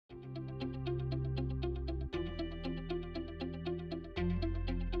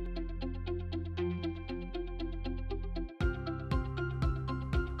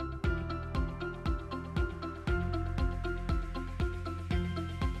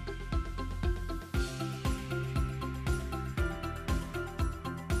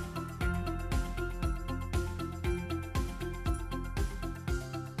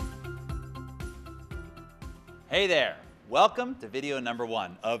Hey there, welcome to video number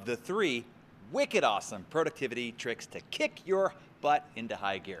 1 of the 3 wicked awesome productivity tricks to kick your butt into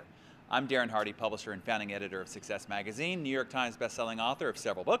high gear. I'm Darren Hardy, publisher and founding editor of Success Magazine, New York Times bestselling author of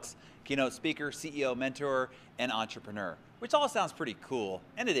several books, keynote speaker, CEO, mentor, and entrepreneur, which all sounds pretty cool,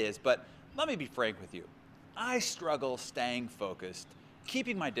 and it is, but let me be frank with you. I struggle staying focused,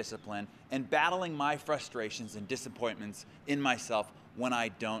 keeping my discipline, and battling my frustrations and disappointments in myself when I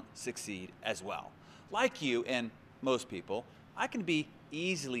don't succeed as well. Like you and most people, I can be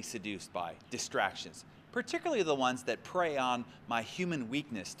easily seduced by distractions, particularly the ones that prey on my human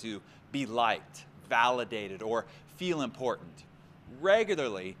weakness to be liked, validated, or feel important.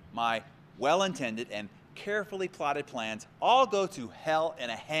 Regularly, my well-intended and carefully plotted plans all go to hell in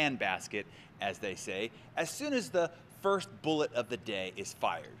a handbasket, as they say, as soon as the first bullet of the day is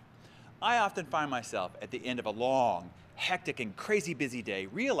fired. I often find myself at the end of a long, hectic, and crazy busy day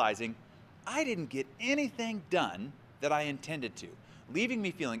realizing I didn't get anything done that I intended to, leaving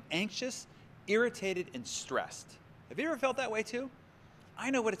me feeling anxious, irritated, and stressed. Have you ever felt that way too? I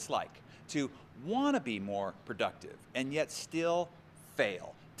know what it's like to want to be more productive and yet still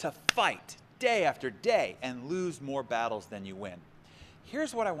fail, to fight day after day and lose more battles than you win.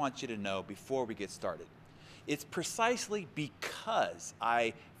 Here's what I want you to know before we get started. It's precisely because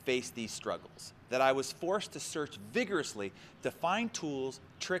I faced these struggles that I was forced to search vigorously to find tools,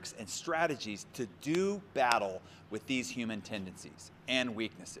 tricks, and strategies to do battle with these human tendencies and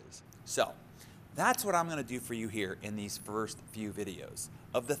weaknesses. So that's what I'm going to do for you here in these first few videos.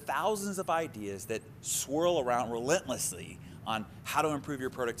 Of the thousands of ideas that swirl around relentlessly on how to improve your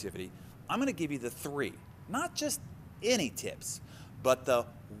productivity, I'm going to give you the 3, not just any tips, but the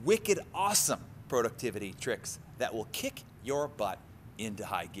wicked awesome productivity tricks that will kick your butt into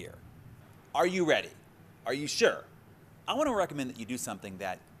high gear. Are you ready? Are you sure? I want to recommend that you do something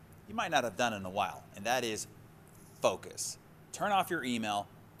that you might not have done in a while, and that is focus. Turn off your email,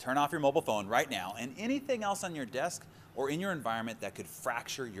 turn off your mobile phone right now, and anything else on your desk or in your environment that could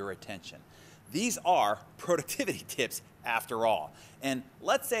fracture your attention. These are productivity tips after all. And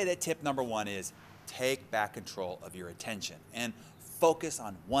let's say that tip number 1 is take back control of your attention and focus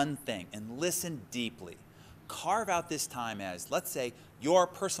on one thing and listen deeply. Carve out this time as, let's say, your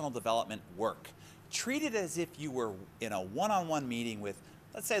personal development work. Treat it as if you were in a one-on-one meeting with,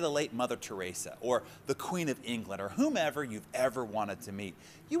 let's say, the late Mother Teresa or the Queen of England or whomever you've ever wanted to meet.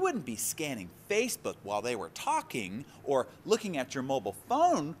 You wouldn't be scanning Facebook while they were talking or looking at your mobile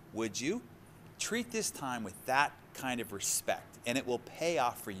phone, would you? Treat this time with that kind of respect, and it will pay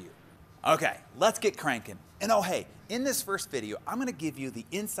off for you. Okay, let's get cranking. And oh hey, in this first video, I'm going to give you the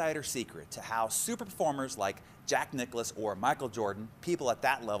insider secret to how super performers like Jack Nicklaus or Michael Jordan, people at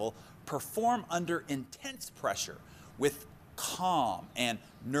that level, perform under intense pressure with calm and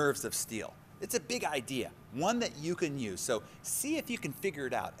nerves of steel. It's a big idea, one that you can use, so see if you can figure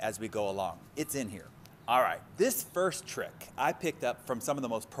it out as we go along. It's in here. All right, this first trick I picked up from some of the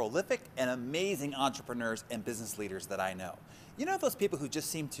most prolific and amazing entrepreneurs and business leaders that I know. You know those people who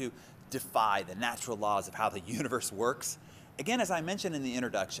just seem to defy the natural laws of how the universe works? Again, as I mentioned in the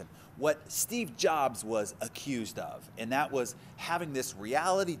introduction, what Steve Jobs was accused of, and that was having this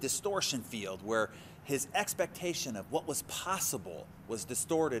reality distortion field where his expectation of what was possible was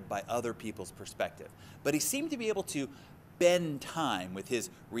distorted by other people's perspective. But he seemed to be able to bend time with his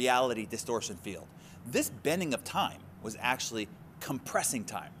reality distortion field. This bending of time was actually compressing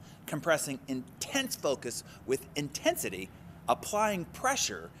time, compressing intense focus with intensity, applying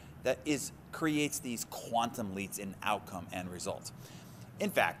pressure that creates these quantum leaps in outcome and results. In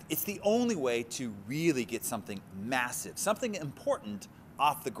fact, it's the only way to really get something massive, something important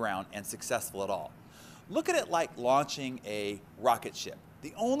off the ground and successful at all. Look at it like launching a rocket ship.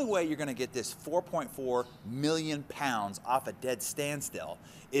 The only way you're going to get this 4.4 million pounds off a dead standstill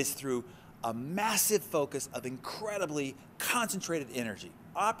is through a massive focus of incredibly concentrated energy,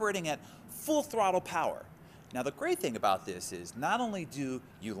 operating at full throttle power. Now, the great thing about this is not only do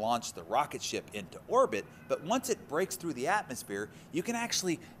you launch the rocket ship into orbit, but once it breaks through the atmosphere, you can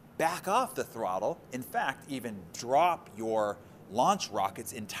actually back off the throttle, in fact, even drop your launch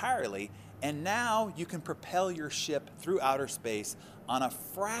rockets entirely, and now you can propel your ship through outer space on a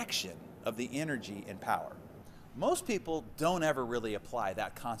fraction of the energy and power. Most people don't ever really apply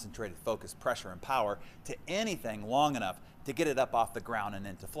that concentrated focus, pressure, and power to anything long enough to get it up off the ground and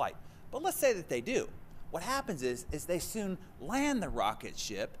into flight. But let's say that they do. What happens is they soon land the rocket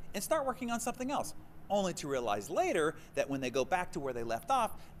ship and start working on something else, only to realize later that when they go back to where they left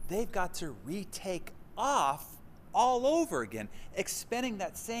off, they've got to retake off all over again, expending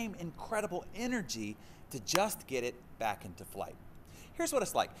that same incredible energy to just get it back into flight. Here's what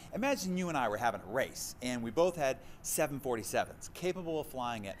it's like. Imagine you and I were having a race, and we both had 747s, capable of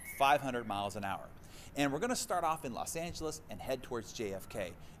flying at 500 miles an hour. And we're going to start off in Los Angeles and head towards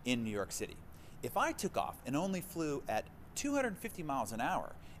JFK in New York City. If I took off and only flew at 250 miles an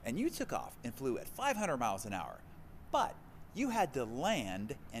hour, and you took off and flew at 500 miles an hour, but you had to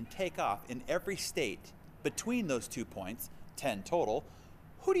land and take off in every state between those 2 points, 10 total,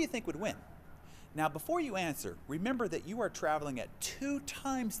 who do you think would win? Now, before you answer, remember that you are traveling at 2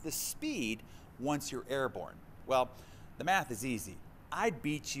 times the speed once you're airborne. Well, the math is easy. I'd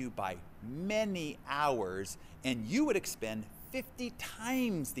beat you by many hours, and you would expend 50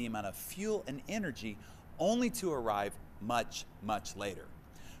 times the amount of fuel and energy only to arrive much, much later.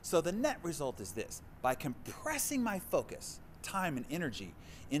 So the net result is this. By compressing my focus, time, and energy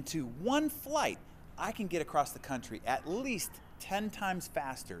into one flight, I can get across the country at least 10 times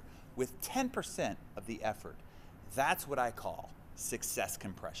faster with 10% of the effort. That's what I call success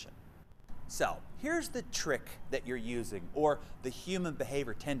compression. So here's the trick that you're using, or the human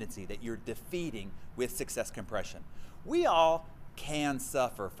behavior tendency that you're defeating with success compression. We all can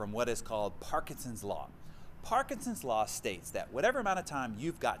suffer from what is called Parkinson's Law. Parkinson's Law states that whatever amount of time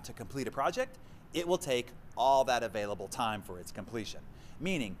you've got to complete a project, it will take all that available time for its completion.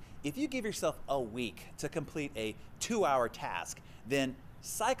 Meaning, if you give yourself a week to complete a 2-hour task, then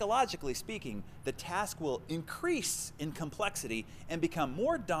psychologically speaking, the task will increase in complexity and become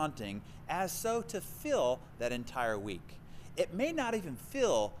more daunting as so to fill that entire week. It may not even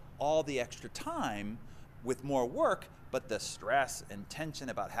fill all the extra time with more work, but the stress and tension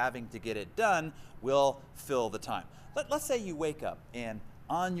about having to get it done will fill the time. Let's say you wake up and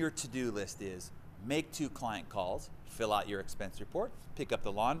on your to-do list is make 2 client calls, fill out your expense report, pick up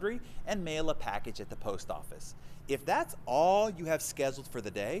the laundry, and mail a package at the post office. If that's all you have scheduled for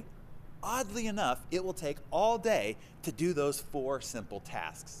the day, oddly enough, it will take all day to do those 4 simple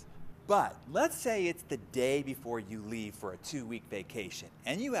tasks. But let's say it's the day before you leave for a 2-week vacation,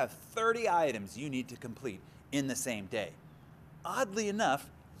 and you have 30 items you need to complete in the same day. Oddly enough,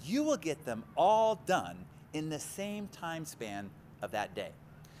 you will get them all done in the same time span of that day.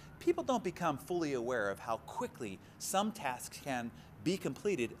 People don't become fully aware of how quickly some tasks can be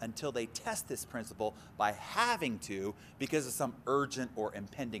completed until they test this principle by having to because of some urgent or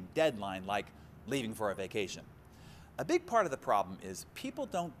impending deadline like leaving for a vacation. A big part of the problem is people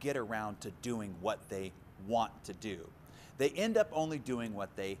don't get around to doing what they want to do. They end up only doing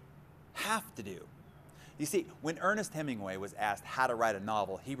what they have to do. You see, when Ernest Hemingway was asked how to write a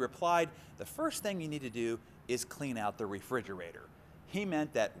novel, he replied, "The first thing you need to do is clean out the refrigerator." He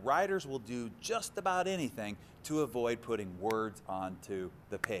meant that writers will do just about anything to avoid putting words onto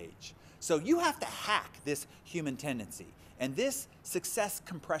the page. So you have to hack this human tendency. And this success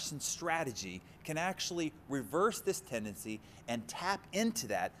compression strategy can actually reverse this tendency and tap into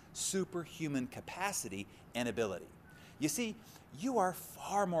that superhuman capacity and ability. You see, you are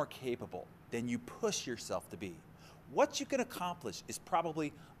far more capable than you push yourself to be. What you can accomplish is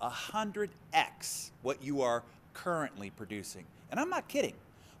probably 100x what you are currently producing. And I'm not kidding,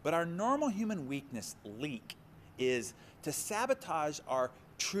 but our normal human weakness leak is to sabotage our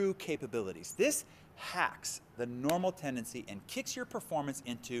true capabilities. This hacks the normal tendency and kicks your performance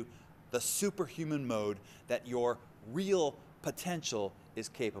into the superhuman mode that your real potential is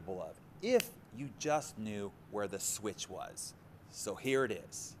capable of, if you just knew where the switch was. So here it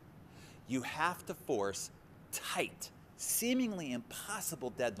is. You have to force tight, seemingly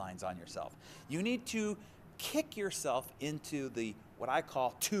impossible deadlines on yourself. You need to kick yourself into the what I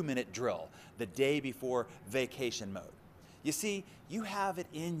call 2-minute drill, the day before vacation mode. You see, you have it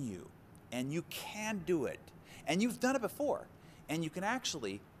in you, and you can do it, and you've done it before, and you can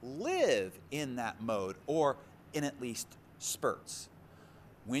actually live in that mode, or in at least spurts.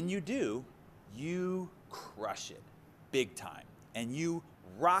 When you do, you crush it big time, and you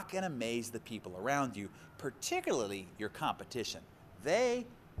rock and amaze the people around you, particularly your competition. They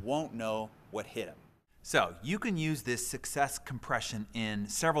won't know what hit them. So you can use this success compression in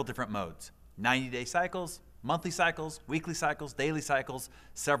several different modes: 90-day cycles, monthly cycles, weekly cycles, daily cycles,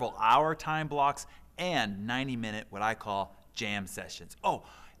 several hour time blocks, and 90-minute what I call jam sessions. Oh,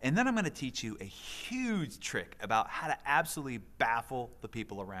 and then I'm going to teach you a huge trick about how to absolutely baffle the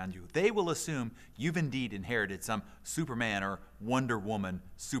people around you. They will assume you've indeed inherited some Superman or Wonder Woman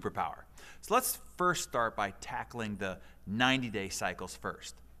superpower. So let's first start by tackling the 90-day cycles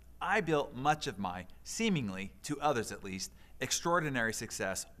first. I built much of my, seemingly, to others at least, extraordinary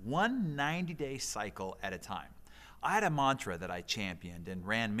success one 90-day cycle at a time. I had a mantra that I championed and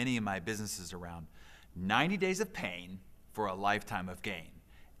ran many of my businesses around: 90 days of pain for a lifetime of gain.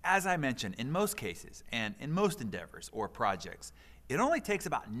 As I mentioned, in most cases and in most endeavors or projects, It only takes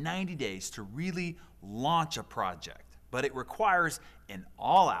about 90 days to really launch a project, but it requires an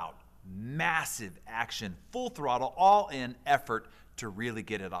all-out, massive action, full throttle, all-in effort to really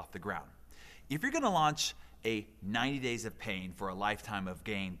get it off the ground. If you're going to launch a 90 Days of Pain for a Lifetime of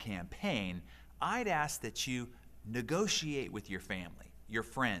Gain campaign, I'd ask that you negotiate with your family, your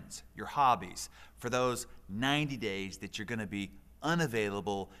friends, your hobbies for those 90 days that you're going to be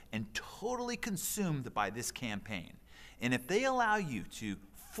unavailable and totally consumed by this campaign. And if they allow you to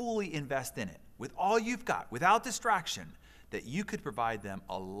fully invest in it with all you've got, without distraction, that you could provide them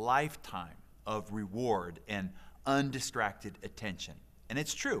a lifetime of reward and undistracted attention. And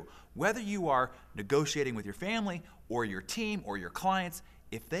it's true, whether you are negotiating with your family or your team or your clients,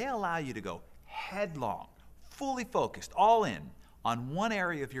 if they allow you to go headlong, fully focused, all in on one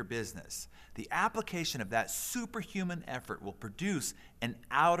area of your business, the application of that superhuman effort will produce an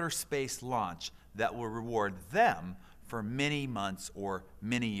outer space launch that will reward them for many months or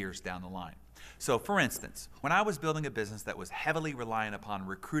many years down the line. So for instance, when I was building a business that was heavily reliant upon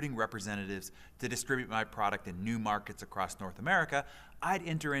recruiting representatives to distribute my product in new markets across North America, I'd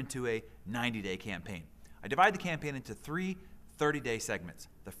enter into a 90-day campaign. I divide the campaign into 3 30-day segments.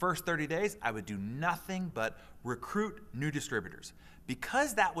 The first 30 days, I would do nothing but recruit new distributors.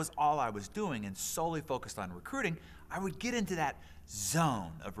 Because that was all I was doing and solely focused on recruiting, I would get into that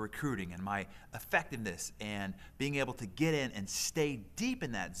zone of recruiting and my effectiveness and being able to get in and stay deep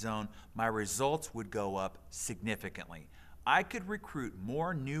in that zone, my results would go up significantly. I could recruit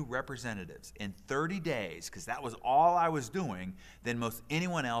more new representatives in 30 days, because that was all I was doing, than most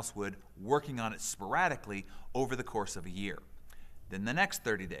anyone else would working on it sporadically over the course of a year. Then the next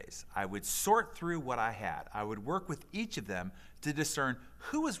 30 days, I would sort through what I had. I would work with each of them to discern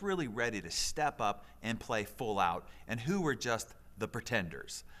who was really ready to step up and play full out and who were just the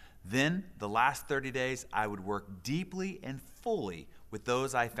pretenders. Then the last 30 days, I would work deeply and fully with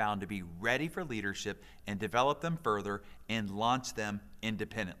those I found to be ready for leadership and develop them further and launch them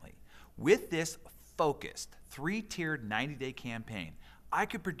independently. With this focused 3-tiered 90-day campaign, I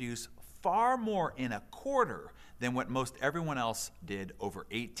could produce far more in a quarter than what most everyone else did over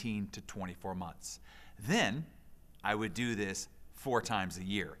 18 to 24 months. Then I would do this 4 times a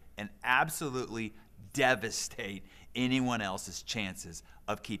year and absolutely devastate anyone else's chances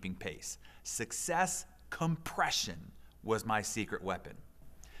of keeping pace. Success compression was my secret weapon.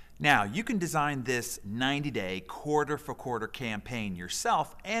 Now, you can design this 90-day, quarter-for-quarter campaign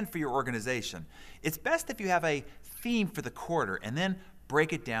yourself and for your organization. It's best if you have a theme for the quarter and then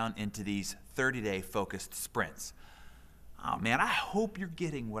break it down into these 30-day focused sprints. Oh man, I hope you're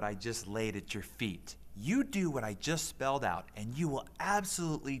getting what I just laid at your feet. You do what I just spelled out and you will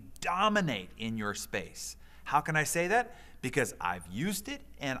absolutely dominate in your space. How can I say that? Because I've used it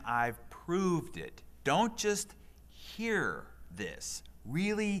and I've proved it. Don't just hear this.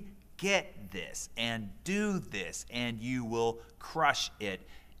 Really get this and do this, and you will crush it,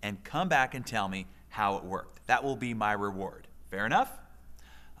 and come back and tell me how it worked. That will be my reward. Fair enough?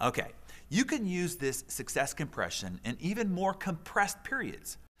 Okay, you can use this success compression in even more compressed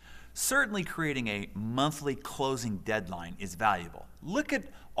periods. Certainly creating a monthly closing deadline is valuable. Look at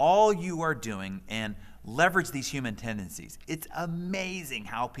all you are doing and leverage these human tendencies. It's amazing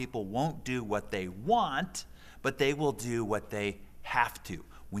how people won't do what they want, but they will do what they have to.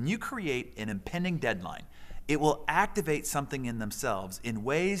 When you create an impending deadline, it will activate something in themselves in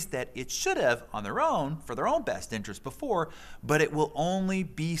ways that it should have on their own for their own best interest before, but it will only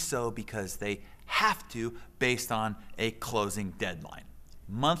be so because they have to based on a closing deadline.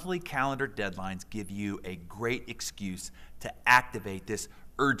 Monthly calendar deadlines give you a great excuse to activate this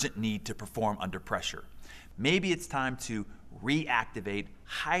urgent need to perform under pressure. Maybe it's time to reactivate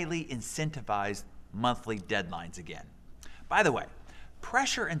highly incentivized monthly deadlines again. By the way,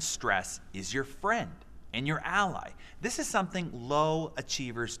 pressure and stress is your friend and your ally. This is something low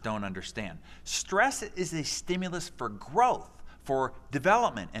achievers don't understand. Stress is a stimulus for growth, for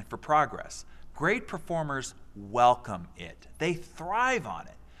development, and for progress. Great performers welcome it. They thrive on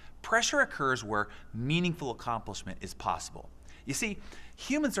it. Pressure occurs where meaningful accomplishment is possible. You see,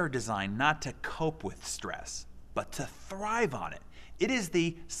 humans are designed not to cope with stress, but to thrive on it. It is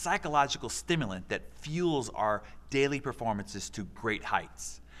the psychological stimulant that fuels our daily performances to great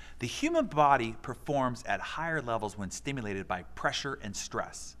heights. The human body performs at higher levels when stimulated by pressure and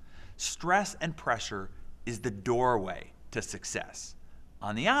stress. Stress and pressure is the doorway to success.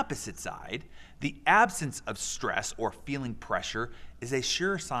 On the opposite side, the absence of stress or feeling pressure is a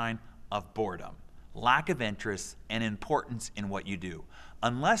sure sign of boredom, lack of interest, and importance in what you do.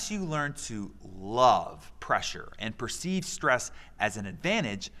 Unless you learn to love pressure and perceive stress as an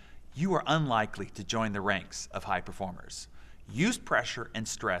advantage, you are unlikely to join the ranks of high performers. Use pressure and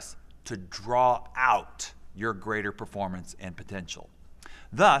stress to draw out your greater performance and potential.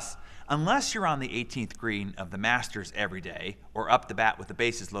 Thus, unless you're on the 18th green of the Masters every day, or up the bat with the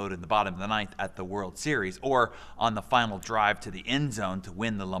bases loaded in the bottom of the ninth at the World Series, or on the final drive to the end zone to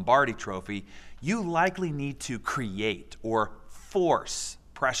win the Lombardi Trophy, you likely need to create or force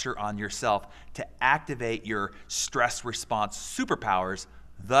pressure on yourself to activate your stress response superpowers,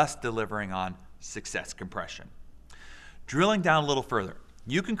 thus delivering on success compression. Drilling down a little further,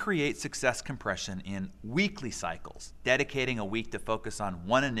 you can create success compression in weekly cycles, dedicating a week to focus on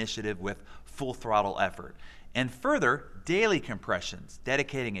one initiative with full throttle effort. And further, daily compressions,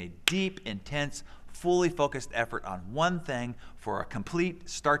 dedicating a deep, intense, fully focused effort on one thing for a complete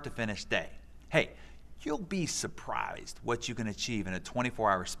start to finish day. Hey, you'll be surprised what you can achieve in a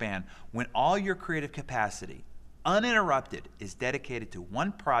 24-hour span when all your creative capacity, uninterrupted, is dedicated to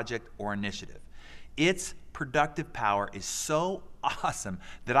one project or initiative. Its productive power is so awesome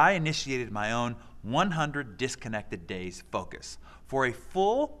that I initiated my own 100 disconnected days focus. For a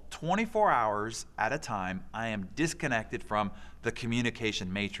full 24 hours at a time, I am disconnected from the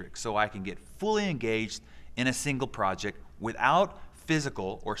communication matrix so I can get fully engaged in a single project without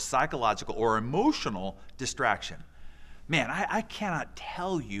physical or psychological or emotional distraction. Man, I cannot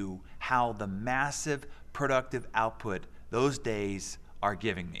tell you how the massive productive output those days are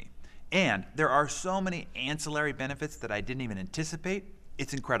giving me. And there are so many ancillary benefits that I didn't even anticipate.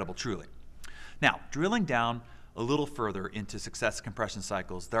 It's incredible, truly. Now, drilling down a little further into success compression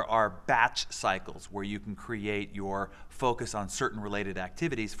cycles, there are batch cycles where you can create your focus on certain related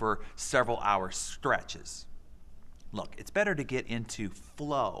activities for several hour stretches. Look, it's better to get into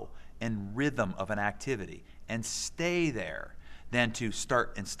flow and rhythm of an activity and stay there than to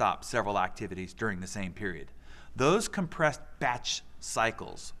start and stop several activities during the same period. Those compressed batch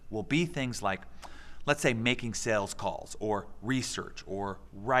cycles will be things like, let's say, making sales calls, or research, or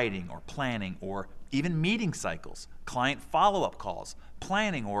writing, or planning, or even meeting cycles, client follow-up calls,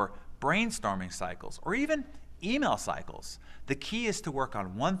 planning or brainstorming cycles, or even email cycles. The key is to work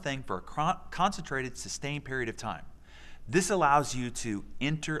on one thing for a concentrated, sustained period of time. This allows you to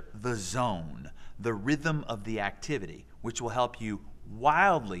enter the zone, the rhythm of the activity, which will help you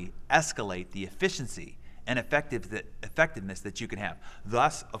wildly escalate the efficiency and effectiveness that you can have.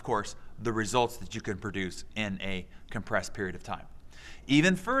 Thus, of course, the results that you can produce in a compressed period of time.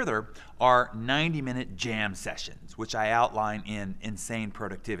 Even further are 90-minute jam sessions, which I outline in Insane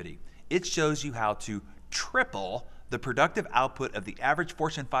Productivity. It shows you how to triple the productive output of the average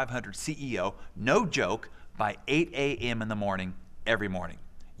Fortune 500 CEO, no joke, by 8 a.m. in the morning, every morning.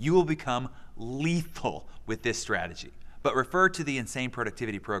 You will become lethal with this strategy. But refer to the Insane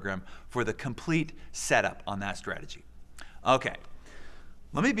Productivity Program for the complete setup on that strategy. Okay,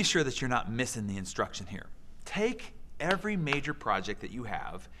 let me be sure that you're not missing the instruction here. Take every major project that you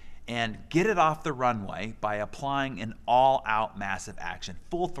have and get it off the runway by applying an all-out massive action,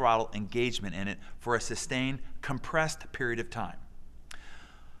 full throttle engagement in it for a sustained, compressed period of time.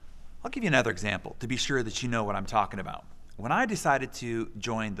 I'll give you another example to be sure that you know what I'm talking about. When I decided to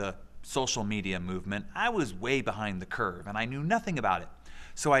join the social media movement, I was way behind the curve and I knew nothing about it.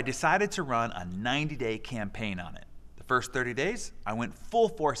 So I decided to run a 90-day campaign on it. The first 30 days, I went full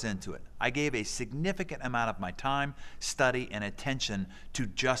force into it. I gave a significant amount of my time, study, and attention to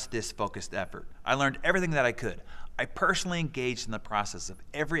just this focused effort. I learned everything that I could. I personally engaged in the process of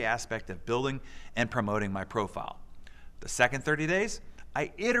every aspect of building and promoting my profile. The second 30 days,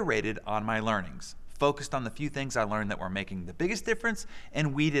 I iterated on my learnings, focused on the few things I learned that were making the biggest difference,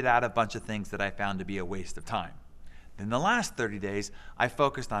 and weeded out a bunch of things that I found to be a waste of time. Then the last 30 days, I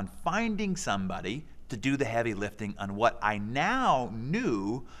focused on finding somebody to do the heavy lifting on what I now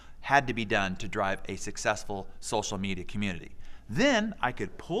knew had to be done to drive a successful social media community. Then I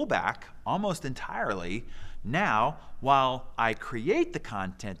could pull back almost entirely now while I create the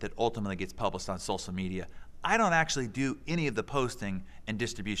content that ultimately gets published on social media. I don't actually do any of the posting and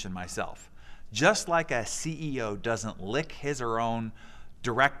distribution myself. Just like a CEO doesn't lick his or her own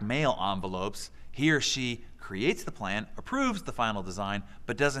direct mail envelopes, he or she creates the plan, approves the final design,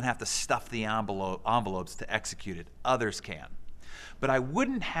 but doesn't have to stuff the envelopes to execute it. Others can. But I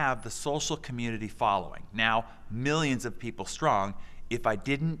wouldn't have the social community following, now millions of people strong, if I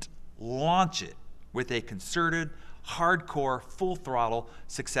didn't launch it with a concerted, hardcore, full throttle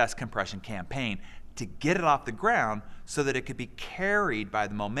success compression campaign to get it off the ground so that it could be carried by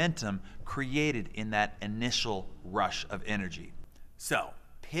the momentum created in that initial rush of energy. So,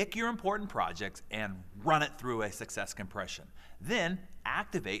 pick your important projects and run it through a success compression. Then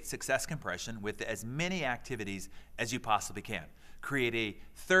activate success compression with as many activities as you possibly can. Create a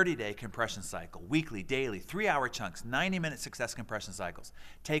 30-day compression cycle, weekly, daily, 3-hour chunks, 90-minute success compression cycles.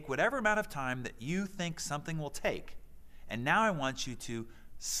 Take whatever amount of time that you think something will take, and now I want you to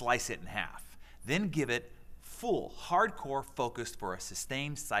slice it in half. Then give it full, hardcore focus for a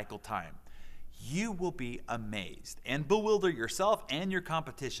sustained cycle time. You will be amazed and bewilder yourself and your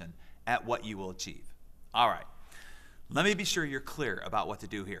competition at what you will achieve. All right, let me be sure you're clear about what to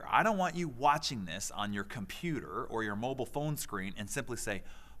do here. I don't want you watching this on your computer or your mobile phone screen and simply say,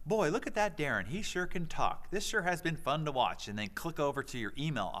 boy, look at that Darren, he sure can talk. This sure has been fun to watch, and then click over to your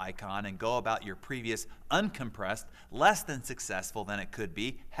email icon and go about your previous uncompressed, less than successful than it could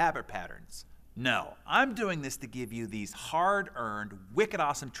be habit patterns. No, I'm doing this to give you these hard-earned, wicked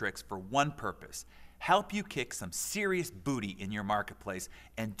awesome tricks for one purpose: help you kick some serious booty in your marketplace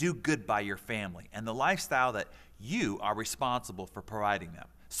and do good by your family and the lifestyle that you are responsible for providing them.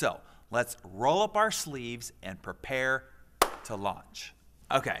 So let's roll up our sleeves and prepare to launch.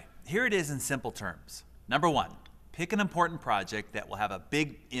 Okay, here it is in simple terms. Number one, pick an important project that will have a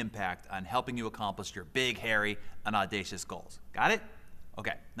big impact on helping you accomplish your big, hairy, and audacious goals. Got it?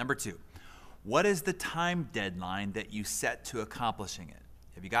 Okay, number two, what is the time deadline that you set to accomplishing it?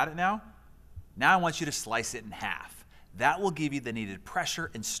 Have you got it now? Now I want you to slice it in half. That will give you the needed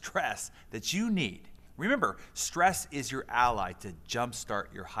pressure and stress that you need. Remember, stress is your ally to jumpstart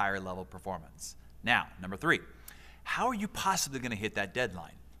your higher level performance. Now, number three, how are you possibly going to hit that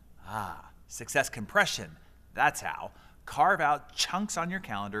deadline? Success compression. That's how. Carve out chunks on your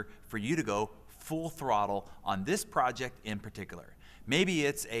calendar for you to go full throttle on this project in particular. Maybe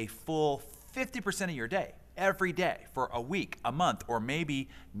it's a full 50% of your day, every day, for a week, a month, or maybe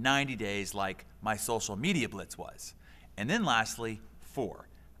 90 days like my social media blitz was. And then lastly, 4,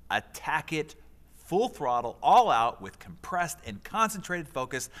 attack it full throttle, all out, with compressed and concentrated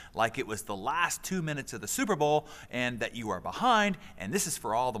focus like it was the last 2 minutes of the Super Bowl and that you are behind, and this is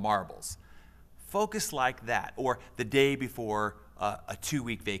for all the marbles. Focus like that, or the day before a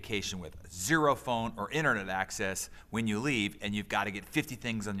 2-week vacation with 0 phone or internet access when you leave, and you've got to get 50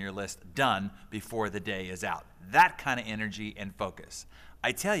 things on your list done before the day is out. That kind of energy and focus.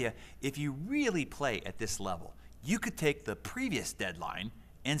 I tell you, if you really play at this level, you could take the previous deadline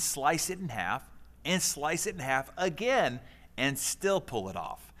and slice it in half, and slice it in half again, and still pull it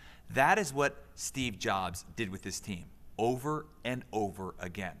off. That is what Steve Jobs did with his team, over and over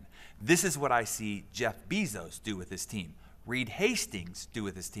again. This is what I see Jeff Bezos do with his team, Reed Hastings do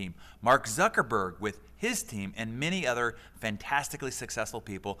with his team, Mark Zuckerberg with his team, and many other fantastically successful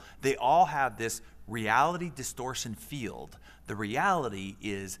people. They all have this reality distortion field. The reality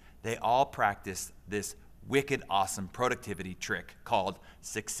is they all practice this wicked awesome productivity trick called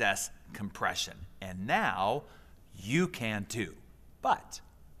success compression. And now you can too. But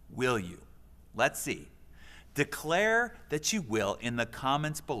will you? Let's see. Declare that you will in the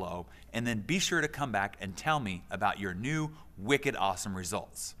comments below, and then be sure to come back and tell me about your new wicked awesome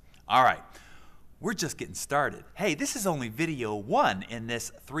results. All right, we're just getting started. Hey, this is only video 1 in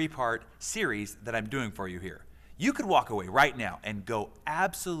this 3-part series that I'm doing for you here. You could walk away right now and go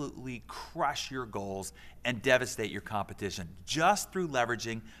absolutely crush your goals and devastate your competition just through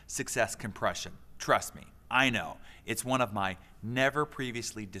leveraging success compression. Trust me, I know. It's one of my never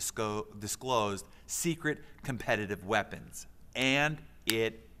previously disclosed secret competitive weapons, and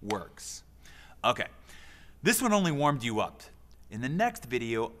it works. Okay, this one only warmed you up. In the next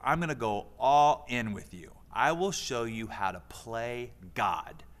video, I'm gonna go all in with you. I will show you how to play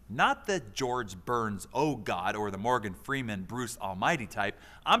God. Not the George Burns, oh God, or the Morgan Freeman, Bruce Almighty type.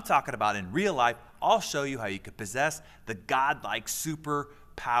 I'm talking about in real life. I'll show you how you could possess the godlike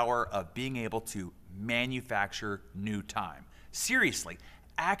superpower of being able to manufacture new time. Seriously,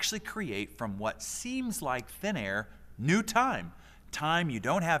 actually create from what seems like thin air new time. Time you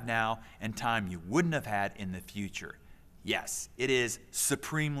don't have now and time you wouldn't have had in the future. Yes, it is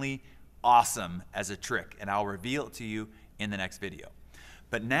supremely awesome as a trick, and I'll reveal it to you in the next video.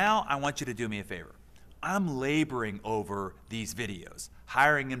 But now I want you to do me a favor. I'm laboring over these videos,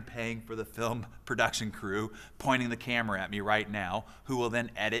 hiring and paying for the film production crew, pointing the camera at me right now, who will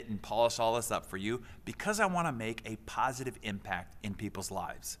then edit and polish all this up for you, because I want to make a positive impact in people's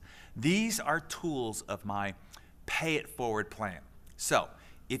lives. These are tools of my pay it forward plan. So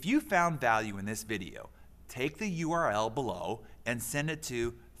if you found value in this video, take the URL below and send it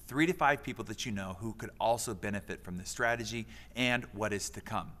to 3 to 5 people that you know who could also benefit from this strategy and what is to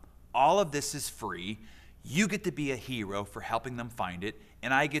come. All of this is free. You get to be a hero for helping them find it,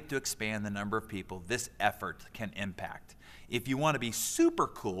 and I get to expand the number of people this effort can impact. If you want to be super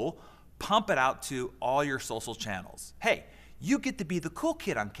cool, pump it out to all your social channels. Hey, you get to be the cool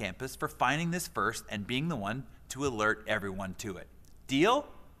kid on campus for finding this first and being the one to alert everyone to it. Deal?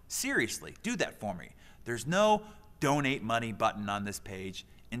 Seriously, do that for me. There's no donate money button on this page.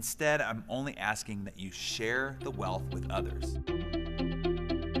 Instead, I'm only asking that you share the wealth with others.